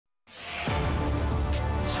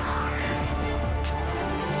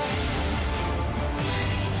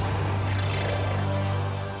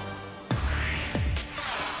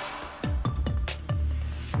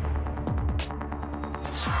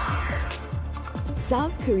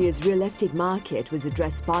South Korea's real estate market was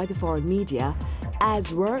addressed by the foreign media,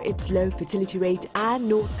 as were its low fertility rate and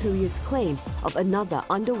North Korea's claim of another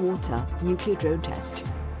underwater nuclear drone test.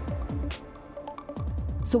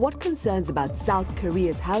 So what concerns about South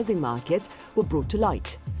Korea's housing market were brought to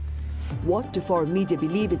light? What do foreign media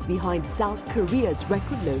believe is behind South Korea's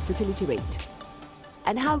record low fertility rate?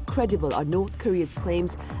 And how credible are North Korea's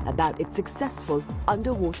claims about its successful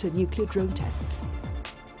underwater nuclear drone tests?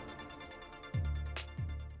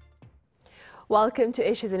 Welcome to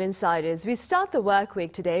Issues and Insiders. We start the work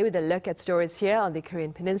week today with a look at stories here on the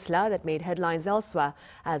Korean peninsula that made headlines elsewhere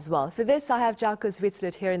as well. For this, I have Jacco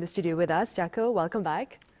Zwetsloot here in the studio with us. Jacco, welcome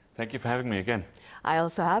back. Thank you for having me again. I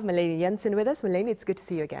also have Malene Jensen with us. Malene, it's good to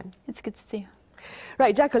see you again. It's good to see you.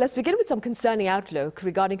 Right, Jacco, let's begin with some concerning outlook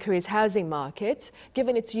regarding Korea's housing market.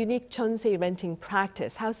 Given its unique jeonse renting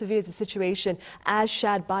practice, how severe is the situation as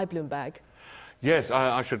shared by Bloomberg? Yes,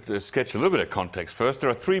 I should sketch a little bit of context first. There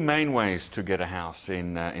are three main ways to get a house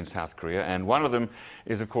in South Korea, and one of them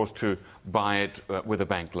is, of course, to buy it with a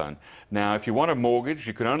bank loan. Now, if you want a mortgage,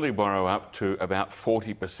 you can only borrow up to about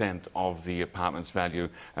 40% of the apartment's value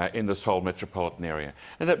in the Seoul metropolitan area.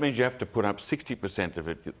 And that means you have to put up 60% of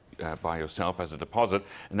it by yourself as a deposit,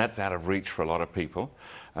 and that's out of reach for a lot of people.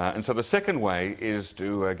 And so the second way is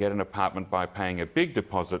to get an apartment by paying a big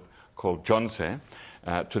deposit called jeonse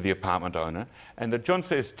to the apartment owner, and the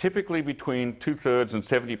jeonse is typically between 2/3 and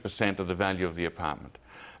 70% of the value of the apartment.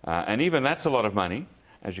 And even that's a lot of money,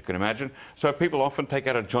 as you can imagine. So people often take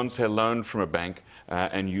out a jeonse loan from a bank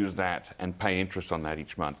and use that and pay interest on that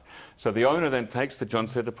each month. So the owner then takes the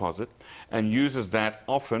jeonse deposit and uses that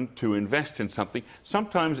often to invest in something,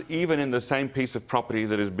 sometimes even in the same piece of property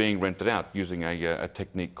that is being rented out, using a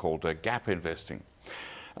technique called gap investing.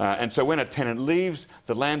 And so when a tenant leaves,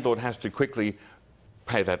 the landlord has to quickly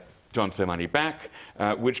pay that jeonse money back,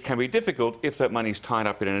 which can be difficult if that money is tied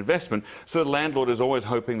up in an investment. So the landlord is always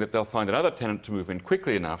hoping that they'll find another tenant to move in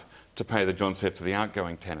quickly enough to pay the jeonse to the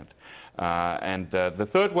outgoing tenant. The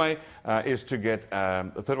third way to get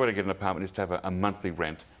an apartment is to have a monthly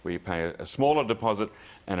rent, where you pay a smaller deposit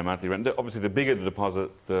and a monthly rent. Obviously, the bigger the deposit,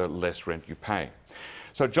 the less rent you pay.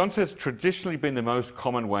 So jeonse has traditionally been the most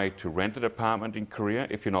common way to rent an apartment in Korea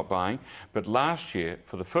if you're not buying. But last year,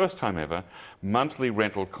 for the first time ever, monthly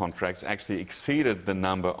rental contracts actually exceeded the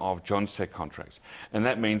number of jeonse contracts. And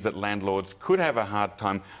that means that landlords could have a hard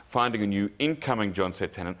time finding a new incoming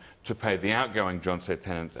jeonse tenant to pay the outgoing jeonse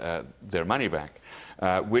tenant their money back,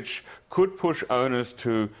 which could push owners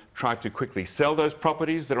to try to quickly sell those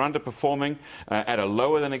properties that are underperforming at a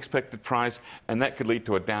lower than expected price, and that could lead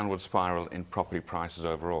to a downward spiral in property prices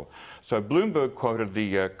overall. So Bloomberg quoted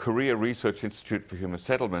the Korea Research Institute for Human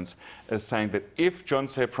Settlements as saying that if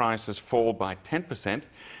jeonse prices fall by 10%,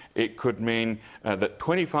 it could mean that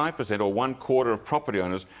 25% or 1/4 of property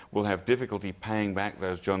owners will have difficulty paying back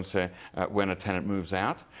those jeonse when a tenant moves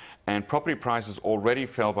out. And property prices already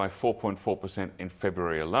fell by 4.4% in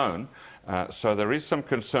February alone. So there is some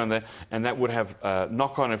concern there, and that would have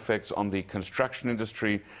knock-on effects on the construction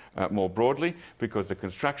industry more broadly, because the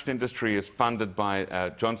construction industry is funded by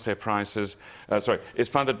is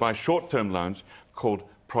funded by short-term loans called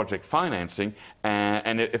project financing,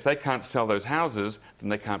 and if they can't sell those houses, then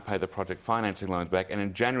they can't pay the project financing loans back. And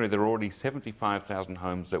in January, there were already 75,000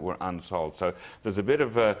 homes that were unsold. So there's a bit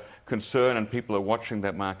of concern, and people are watching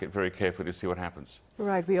that market very carefully to see what happens.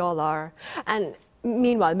 Right, we all are. And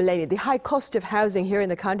meanwhile, Malene, the high cost of housing here in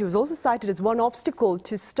the country was also cited as one obstacle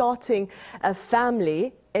to starting a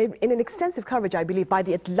family in an extensive coverage, I believe, by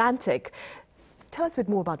The Atlantic. Tell us a bit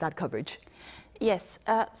more about that coverage. Yes,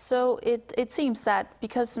 so it seems that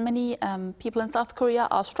because many people in South Korea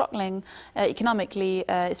are struggling economically,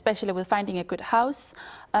 especially with finding a good house,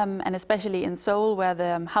 and especially in Seoul, where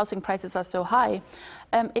the housing prices are so high,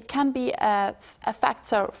 it can be a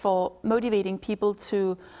factor for motivating people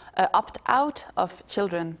to opt out of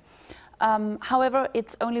children. However,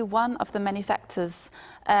 it's only one of the many factors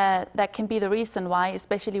that can be the reason why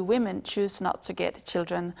especially women choose not to get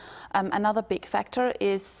children. Another big factor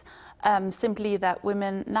is simply that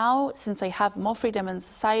women now, since they have more freedom in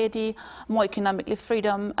society, more economically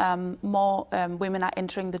freedom, more women are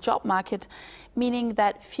entering the job market, meaning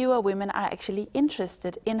that fewer women are actually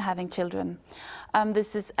interested in having children.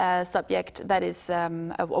 This is a subject that is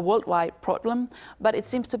a worldwide problem, but it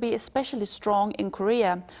seems to be especially strong in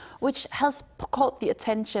Korea, which has caught the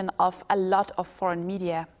attention of a lot of foreign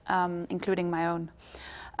media, including my own.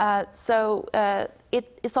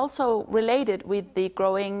 It is also related with the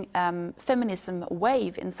growing feminism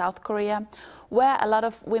wave in South Korea, where a lot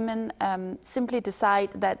of women simply decide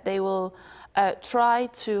that they will try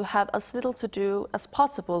to have as little to do as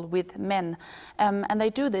possible with men. And they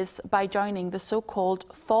do this by joining the so-called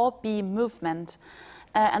 4B movement.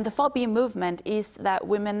 And the 4B movement is that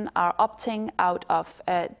women are opting out of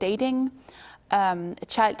dating,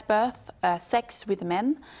 childbirth, sex with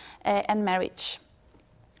men, and marriage.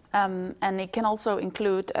 And it can also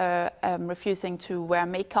include refusing to wear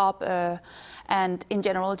makeup and in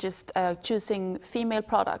general just choosing female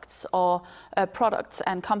products or products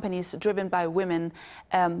and companies driven by women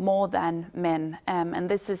more than men. And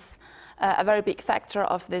this is a very big factor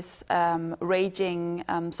of this raging,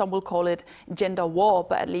 some will call it gender war,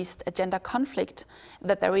 but at least a gender conflict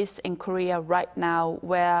that there is in Korea right now,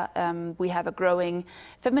 where we have a growing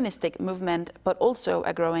feministic movement, but also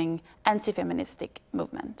a growing anti-feministic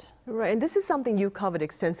movement. Right, and this is something you covered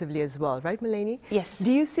extensively as well, right, Malene? Yes.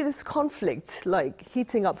 Do you see this conflict like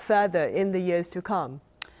heating up further in the years to come?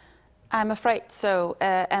 I'm afraid so,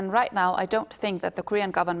 and right now I don't think that the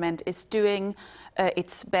Korean government is doing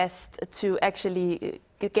its best to actually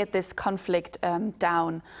get this conflict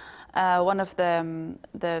down. One of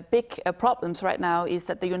the big problems right now is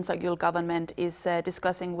that the Yoon Suk-yeol government is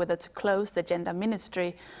discussing whether to close the gender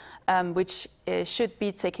ministry, which should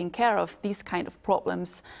be taking care of these kind of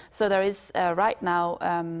problems. So there is right now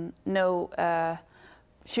no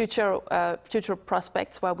future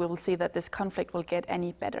prospects where we will see that this conflict will get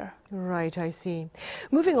any better. Right, I see.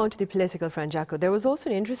 Moving on to the political front, Jacco, there was also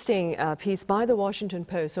an interesting piece by the Washington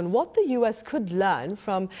Post on what the U.S. could learn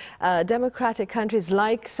from democratic countries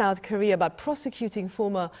like South Korea about prosecuting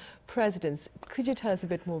former presidents. Could you tell us a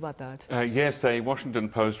bit more about that? Yes, a Washington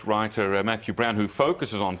Post writer, Matthew Brown, who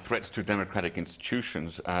focuses on threats to democratic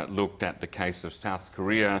institutions, looked at the case of South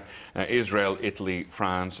Korea, Israel, Italy,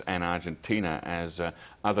 France and Argentina as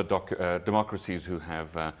other democracies who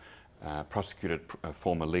have prosecuted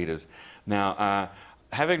former leaders. Now,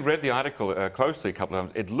 having read the article closely a couple of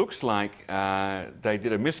times, it looks like they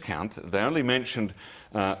did a miscount. They only mentioned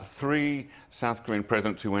 3 South Korean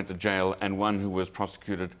presidents who went to jail and 1 who was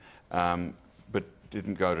prosecuted but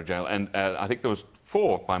didn't go to jail. And I think there was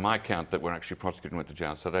 4, by my count, that were actually prosecuted and went to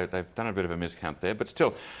jail. So they've done a bit of a miscount there. But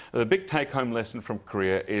still, the big take-home lesson from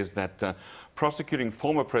Korea is that prosecuting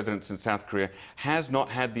former presidents in South Korea has not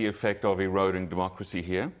had the effect of eroding democracy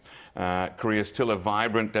here. Korea is still a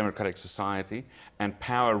vibrant democratic society, and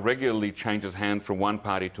power regularly changes hands from one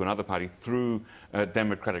party to another party through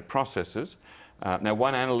democratic processes. Now,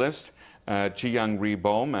 one analyst, Ji-young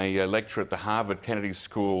Ri-bom, a lecturer at the Harvard Kennedy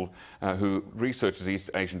School who researches East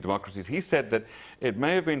Asian democracies, he said that it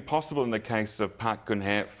may have been possible in the case of Park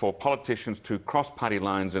Geun-hye for politicians to cross party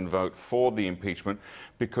lines and vote for the impeachment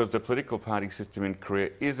because the political party system in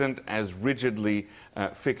Korea isn't as rigidly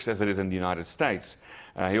fixed as it is in the United States.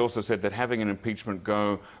 He also said that having an impeachment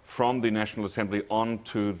go from the National Assembly on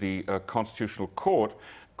to the Constitutional Court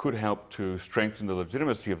could help to strengthen the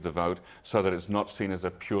legitimacy of the vote so that it's not seen as a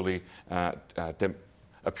purely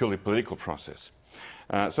political process.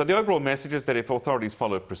 So the overall message is that if authorities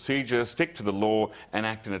follow procedure, stick to the law and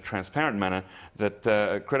act in a transparent manner, that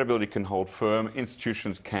credibility can hold firm,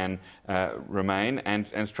 institutions can remain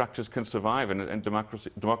and structures can survive and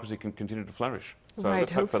democracy can continue to flourish. So right,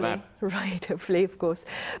 let's hope for that. Right, hopefully, of course.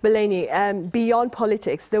 Malene, beyond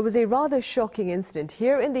politics, there was a rather shocking incident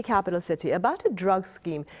here in the capital city about a drug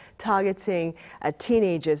scheme targeting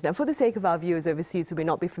teenagers. Now, for the sake of our viewers overseas who may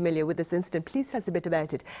not be familiar with this incident, please tell us a bit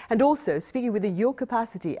about it. And also, speaking within your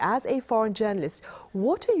capacity as a foreign journalist,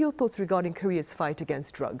 what are your thoughts regarding Korea's fight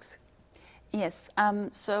against drugs? Yes,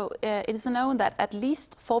 so it is known that at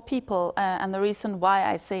least 4 people, and the reason why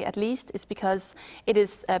I say at least is because it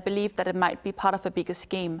is believed that it might be part of a bigger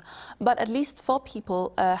scheme. But at least 4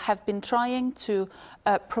 people have been trying to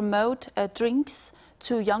promote drinks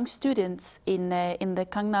to young students in the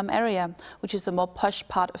Gangnam area, which is a more posh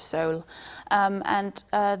part of Seoul. And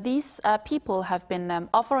these people have been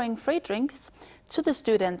offering free drinks to the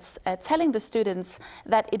students, telling the students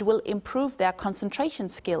that it will improve their concentration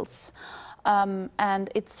skills. And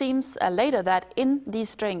it seems later that in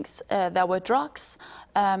these drinks there were drugs.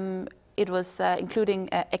 It was including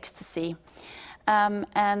ecstasy.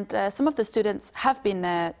 And some of the students have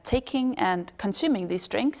been taking and consuming these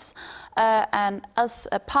drinks. And as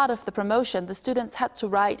a part of the promotion, the students had to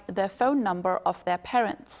write the phone number of their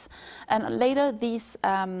parents. And later, these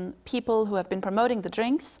people who have been promoting the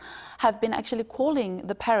drinks have been actually calling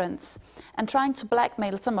the parents and trying to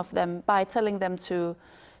blackmail some of them by telling them to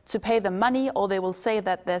to pay them money, or they will say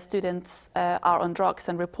that their students are on drugs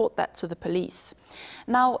and report that to the police.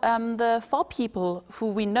 Now, the 4 people who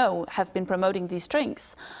we know have been promoting these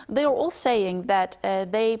drinks, they are all saying that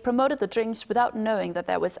they promoted the drinks without knowing that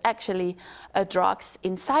there was actually drugs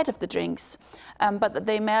inside of the drinks, but that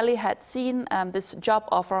they merely had seen this job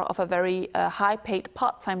offer of a very high-paid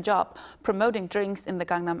part-time job promoting drinks in the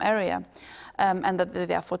Gangnam area, and that they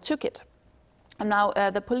therefore took it. Now,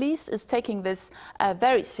 the police is taking this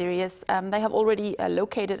very serious. They have already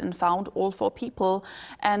located and found all 4 people,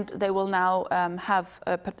 and they will now have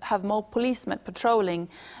more policemen patrolling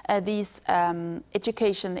these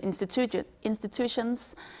education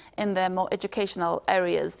institutions in the more educational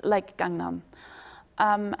areas like Gangnam.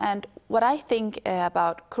 And what I think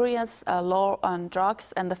about Korea's law on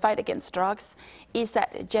drugs and the fight against drugs is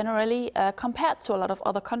that generally, compared to a lot of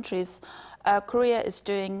other countries, Korea is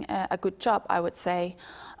doing a good job, I would say.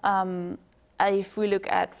 If we look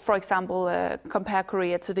at, for example, compare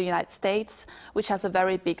Korea to the United States, which has a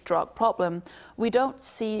very big drug problem, we don't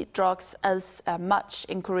see drugs as much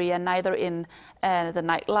in Korea, neither in the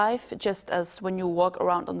nightlife, just as when you walk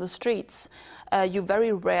around on the streets. You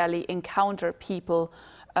very rarely encounter people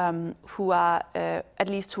who are, at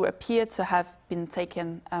least who appear to have been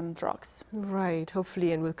taking drugs. Right,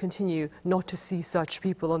 hopefully, and we'll continue not to see such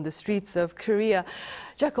people on the streets of Korea.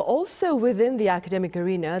 Jacco, also within the academic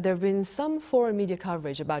arena, there have been some foreign media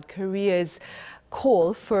coverage about Korea's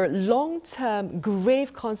call for long-term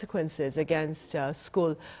grave consequences against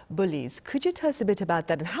school bullies. Could you tell us a bit about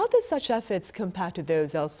that, and how do such efforts compare to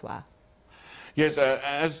those elsewhere? Yes,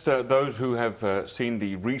 as those who have seen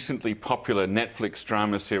the recently popular Netflix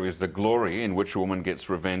drama series The Glory, in which a woman gets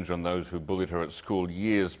revenge on those who bullied her at school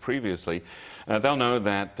years previously, they'll know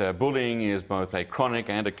that bullying is both a chronic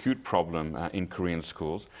and acute problem in Korean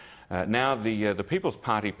schools. Now the People's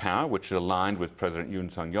Party Power, which is aligned with President Yoon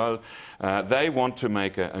Suk-yeol, they want to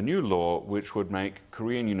make a new law which would make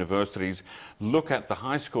Korean universities look at the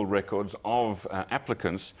high school records of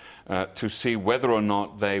applicants to see whether or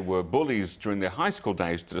not they were bullies during their high school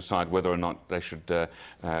days, to decide whether or not they should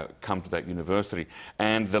come to that university.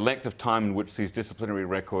 And the length of time in which these disciplinary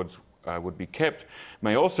records would be kept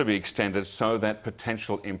may also be extended so that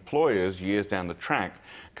potential employers years down the track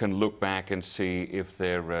can look back and see if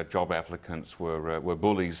their job applicants were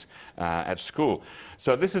bullies at school.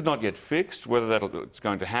 So this is not yet fixed, whether it's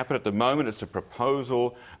going to happen. At the moment, it's a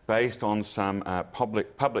proposal based on some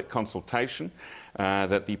public consultation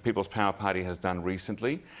that the People's Power Party has done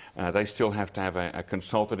recently. They still have to have a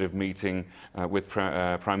consultative meeting with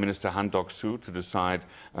Prime Minister Han Duck-soo to decide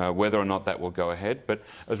whether or not that will go ahead. But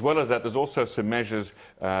as well as that, there's also some measures,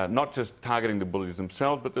 not just targeting the bullies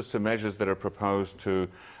themselves, but there's some measures that are proposed to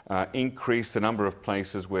increase the number of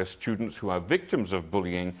places where students who are victims of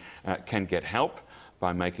bullying can get help,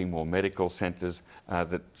 by making more medical centres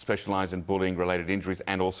that specialise in bullying-related injuries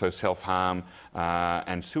and also self-harm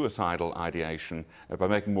and suicidal ideation, by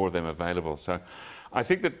making more of them available. So I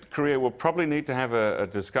think that Korea will probably need to have a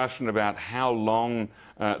discussion about how long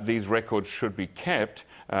these records should be kept,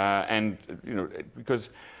 and because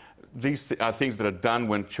these are things that are done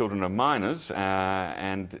when children are minors,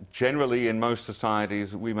 and generally in most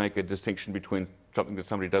societies we make a distinction between something that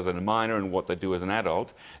somebody does as a minor and what they do as an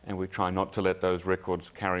adult, and we try not to let those records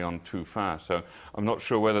carry on too far. So I'm not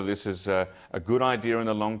sure whether this is a good idea in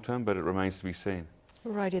the long term, but it remains to be seen.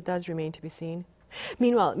 Right, it does remain to be seen.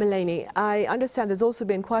 Meanwhile, Malene, I understand there's also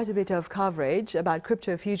been quite a bit of coverage about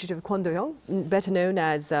crypto fugitive Kwon Do-young, better known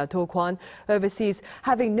as Do Kwon, overseas,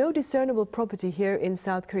 having no discernible property here in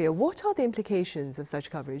South Korea. What are the implications of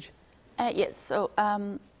such coverage? Yes, so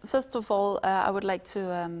first of all, I would like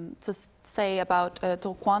to say about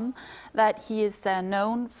Do Kwon that he is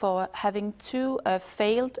known for having 2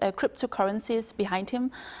 failed cryptocurrencies behind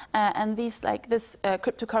him, and this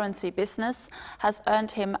cryptocurrency business has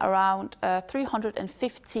earned him around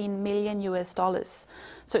 $315 million US.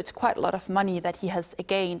 So it's quite a lot of money that he has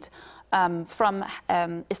gained from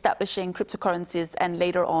establishing cryptocurrencies and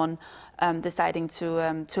later on deciding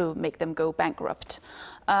to make them go bankrupt.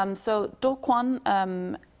 So Do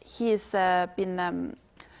Kwon, he has been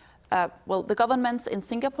well, the governments in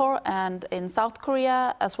Singapore and in South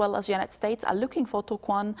Korea, as well as the United States, are looking for Do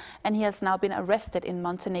Kwon, and he has now been arrested in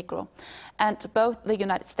Montenegro. And both the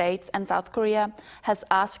United States and South Korea has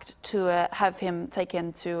asked to have him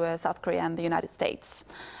taken to South Korea and the United States.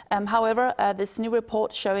 However, this new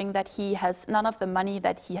report showing that he has none of the money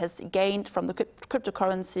that he has gained from the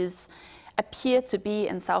cryptocurrencies appear to be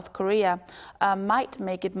in South Korea might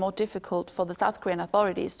make it more difficult for the South Korean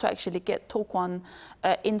authorities to actually get To Kwon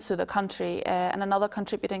into the country. And another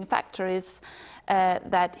contributing factor is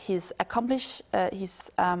that his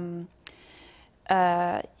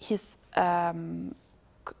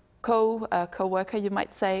co-worker, you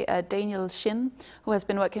might say, Daniel Shin, who has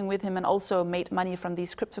been working with him and also made money from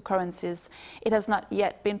these cryptocurrencies. It has not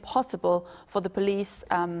yet been possible for the police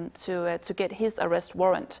to get his arrest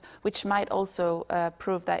warrant, which might also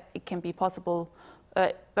prove that it can be possible,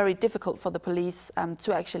 very difficult for the police to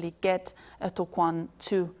actually get To Kwon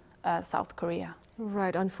to South Korea.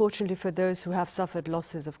 Right, unfortunately for those who have suffered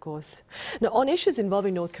losses, of course. Now, on issues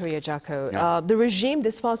involving North Korea, Jacco, the regime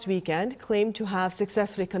this past weekend claimed to have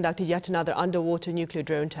successfully conducted yet another underwater nuclear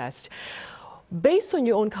drone test. Based on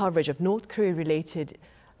your own coverage of North Korea-related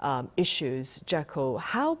issues, Jacco,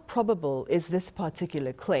 how probable is this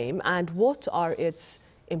particular claim and what are its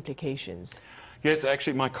implications? Yes,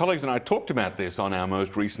 actually, my colleagues and I talked about this on our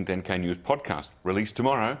most recent NK News podcast, released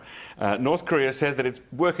tomorrow. North Korea says that it's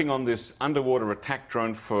working on this underwater attack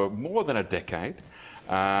drone for more than a decade.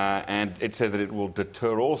 And it says that it will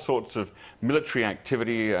deter all sorts of military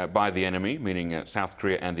activity by the enemy, meaning South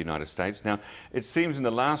Korea and the United States. Now, it seems in the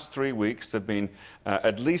last 3 weeks there have been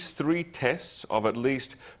at least 3 tests of at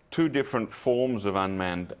least 2 different forms of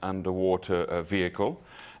unmanned underwater vehicle.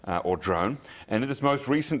 Or drone. And in this most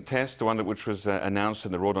recent test, the one which was announced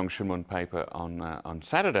in the Rodong Shinmun paper on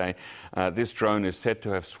Saturday, this drone is said to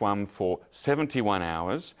have swum for 71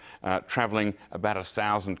 hours, travelling about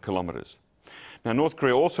 1,000 kilometres. Now, North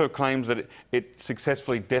Korea also claims that it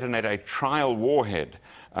successfully detonated a trial warhead.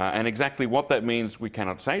 And exactly what that means, we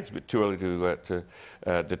cannot say. It's a bit too early to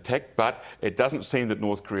detect, but it doesn't seem that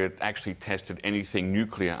North Korea actually tested anything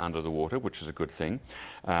nuclear under the water, which is a good thing.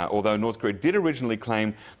 Although North Korea did originally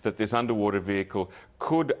claim that this underwater vehicle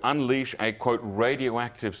could unleash a, quote,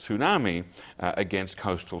 radioactive tsunami against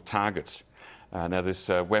coastal targets. Now, this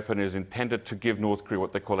weapon is intended to give North Korea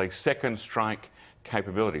what they call a second strike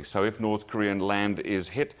capability. So if North Korean land is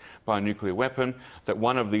hit by a nuclear weapon, that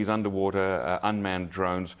one of these underwater unmanned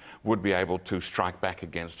drones would be able to strike back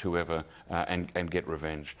against whoever and get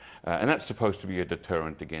revenge. And that's supposed to be a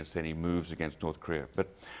deterrent against any moves against North Korea. But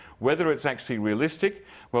whether it's actually realistic,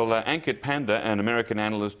 well, Ankit Panda, an American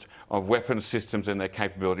analyst of weapons systems and their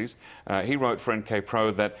capabilities, he wrote for NK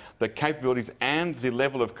Pro that the capabilities and the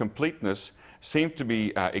level of completeness seem to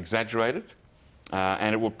be exaggerated.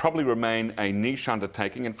 And it will probably remain a niche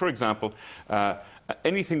undertaking. And for example,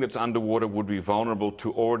 anything that's underwater would be vulnerable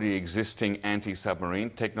to already existing anti-submarine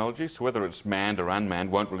technology. So whether it's manned or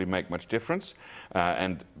unmanned won't really make much difference.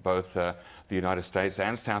 And both the United States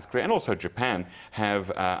and South Korea and also Japan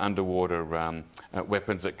have underwater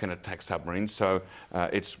weapons that can attack submarines. So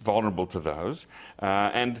it's vulnerable to those.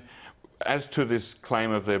 And as to this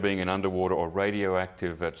claim of there being an underwater or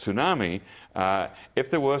radioactive tsunami, if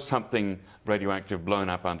there were something radioactive blown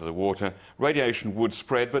up under the water, radiation would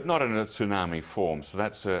spread, but not in a tsunami form. So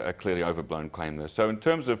that's a clearly overblown claim there. So in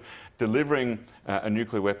terms of delivering a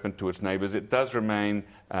nuclear weapon to its neighbours, it does remain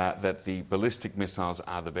that the ballistic missiles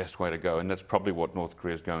are the best way to go, and that's probably what North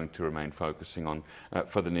Korea is going to remain focusing on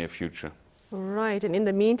for the near future. Right, and in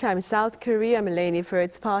the meantime, South Korea, Malene, for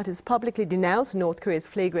its part, has publicly denounced North Korea's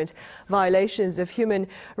flagrant violations of human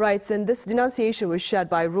rights, and this denunciation was shared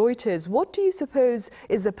by Reuters. What do you suppose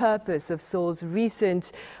is the purpose of Seoul's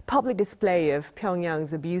recent public display of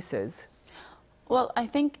Pyongyang's abuses? Well, I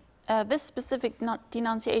think this specific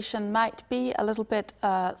denunciation might be a little bit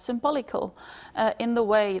symbolical in the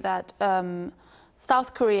way that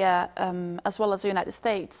South Korea, as well as the United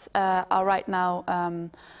States, are right now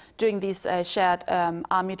doing these shared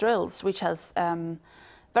army drills, which has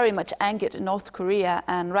very much angered North Korea.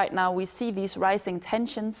 And right now we see these rising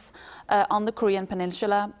tensions on the Korean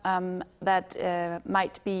peninsula that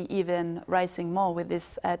might be even rising more with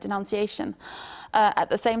this denunciation.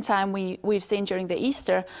 At the same time, we've seen during the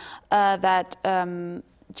Easter that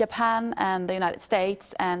Japan and the United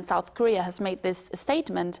States and South Korea has made this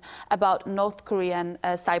statement about North Korean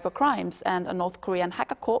cyber crimes and a North Korean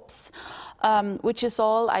hacker corps, which is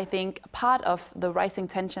all, I think, part of the rising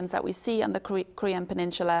tensions that we see on the Korean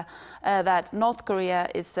peninsula, that North Korea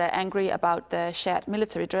is angry about the shared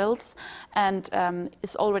military drills and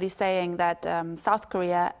is already saying that South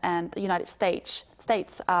Korea and the United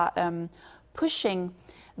States are pushing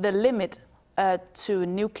the limit to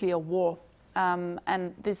nuclear war.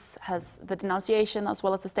 And this has the denunciation as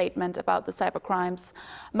well as the statement about the cyber crimes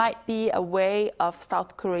might be a way of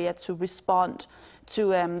South Korea to respond to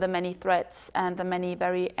the many threats and the many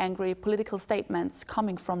very angry political statements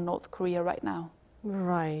coming from North Korea right now.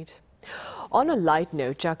 Right. On a light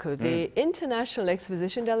note, Jacco, the International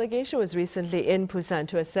Exposition Delegation was recently in Busan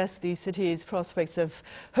to assess the city's prospects of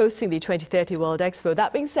hosting the 2030 World Expo.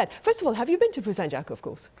 That being said, first of all, have you been to Busan, Jacco, of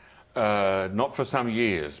course? Not for some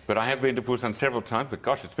years, but I have been to Busan several times, but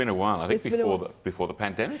gosh, it's been a while. I think before the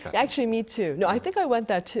pandemic. Actually, me too. No, I think I went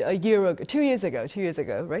there 2 years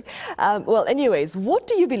ago, right? Well, anyways, what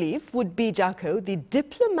do you believe would be, Jacco, the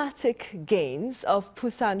diplomatic gains of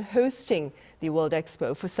Busan hosting the World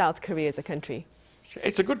Expo for South Korea as a country?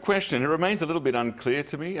 It's a good question. It remains a little bit unclear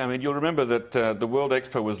to me. I mean, you'll remember that the World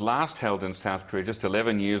Expo was last held in South Korea just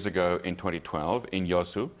 11 years ago in 2012 in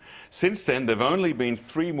Yeonse. Since then, there have only been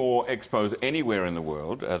 3 more expos anywhere in the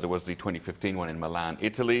world. There was the 2015 one in Milan,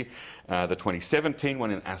 Italy, the 2017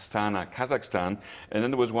 one in Astana, Kazakhstan, and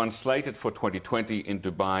then there was one slated for 2020 in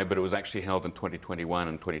Dubai, but it was actually held in 2021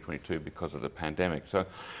 and 2022 because of the pandemic. So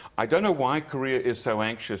I don't know why Korea is so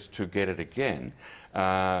anxious to get it again.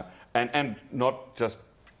 And not just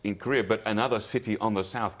in Korea, but another city on the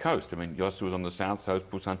south coast. I mean, Yeonse was on the south coast,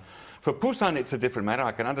 Busan. For Busan, it's a different matter.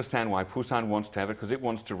 I can understand why Busan wants to have it, because it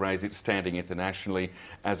wants to raise its standing internationally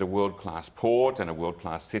as a world-class port and a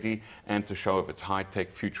world-class city, and to show off its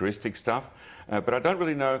high-tech, futuristic stuff. But I don't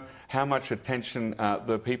really know how much attention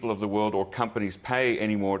the people of the world or companies pay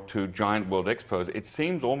anymore to giant world expos. It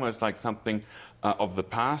seems almost like something of the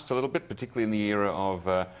past a little bit, particularly in the era of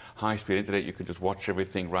high-speed internet. You could just watch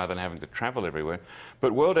everything rather than having to travel everywhere.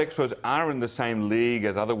 But World Expos are in the same league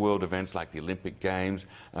as other world events like the Olympic Games,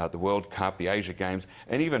 the World Cup, the Asia Games,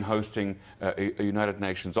 and even hosting a United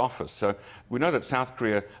Nations office. So we know that South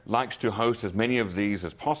Korea likes to host as many of these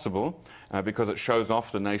as possible because it shows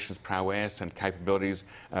off the nation's prowess and capabilities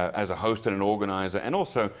as a host and an organizer, and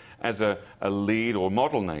also as a lead or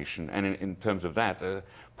model nation. And in terms of that,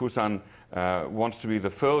 Busan wants to be the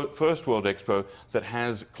first World Expo that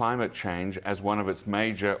has climate change as one of its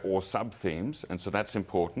major or sub-themes, and so that's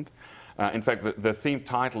important. In fact, the theme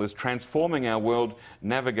title is Transforming Our World,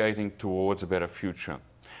 Navigating Towards a Better Future.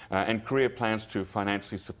 And Korea plans to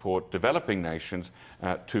financially support developing nations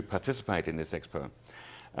to participate in this expo.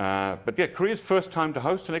 But yeah, Korea's first time to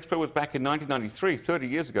host an expo was back in 1993, 30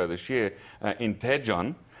 years ago this year, in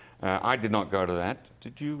Daejeon. I did not go to that.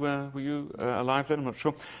 Did you? Were you alive then? I'm not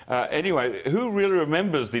sure. Anyway, who really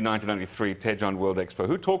remembers the 1993 Daejeon World Expo?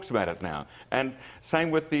 Who talks about it now? And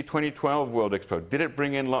same with the 2012 World Expo. Did it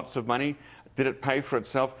bring in lots of money? Did it pay for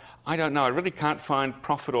itself? I don't know. I really can't find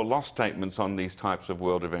profit or loss statements on these types of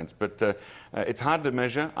world events, but it's hard to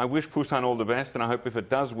measure. I wish Busan all the best, and I hope if it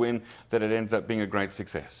does win, that it ends up being a great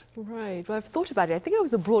success. Right. Well, I've thought about it. I think I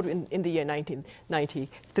was abroad in the year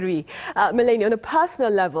 1993. Malene, on a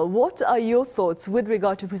personal level, what are your thoughts with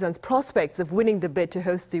regard to Busan's prospects of winning the bid to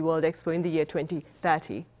host the World Expo in the year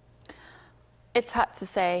 2030? It's hard to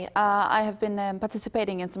say. I have been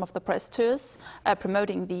participating in some of the press tours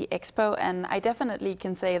promoting the expo, and I definitely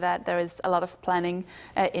can say that there is a lot of planning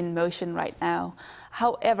in motion right now.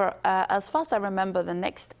 However, as far as I remember, the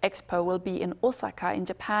next expo will be in Osaka in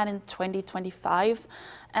Japan in 2025.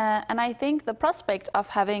 And I think the prospect of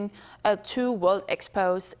having 2 world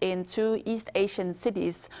expos in 2 East Asian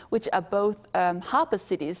cities, which are both harbor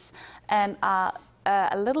cities and are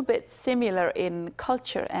a little bit similar in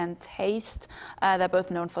culture and taste, they're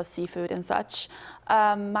both known for seafood and such,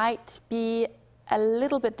 might be a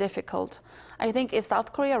little bit difficult. I think if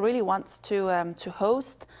South Korea really wants to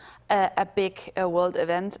host a big world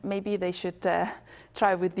event, maybe they should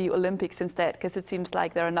try with the Olympics instead, because it seems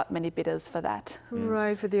like there are not many bidders for that.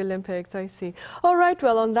 Right, for the Olympics, I see. All right,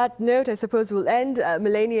 well, on that note, I suppose we'll end.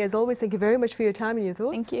 Malene, as always, thank you very much for your time and your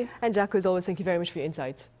thoughts. Thank you. And Jacco, as always, thank you very much for your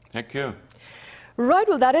insights. Thank you. Right,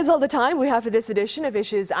 well, that is all the time we have for this edition of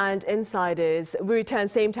Issues and Insiders. We return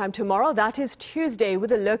same time tomorrow. That is Tuesday,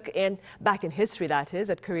 with a look back in history, that is,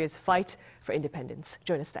 at Korea's fight for independence.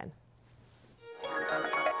 Join us then.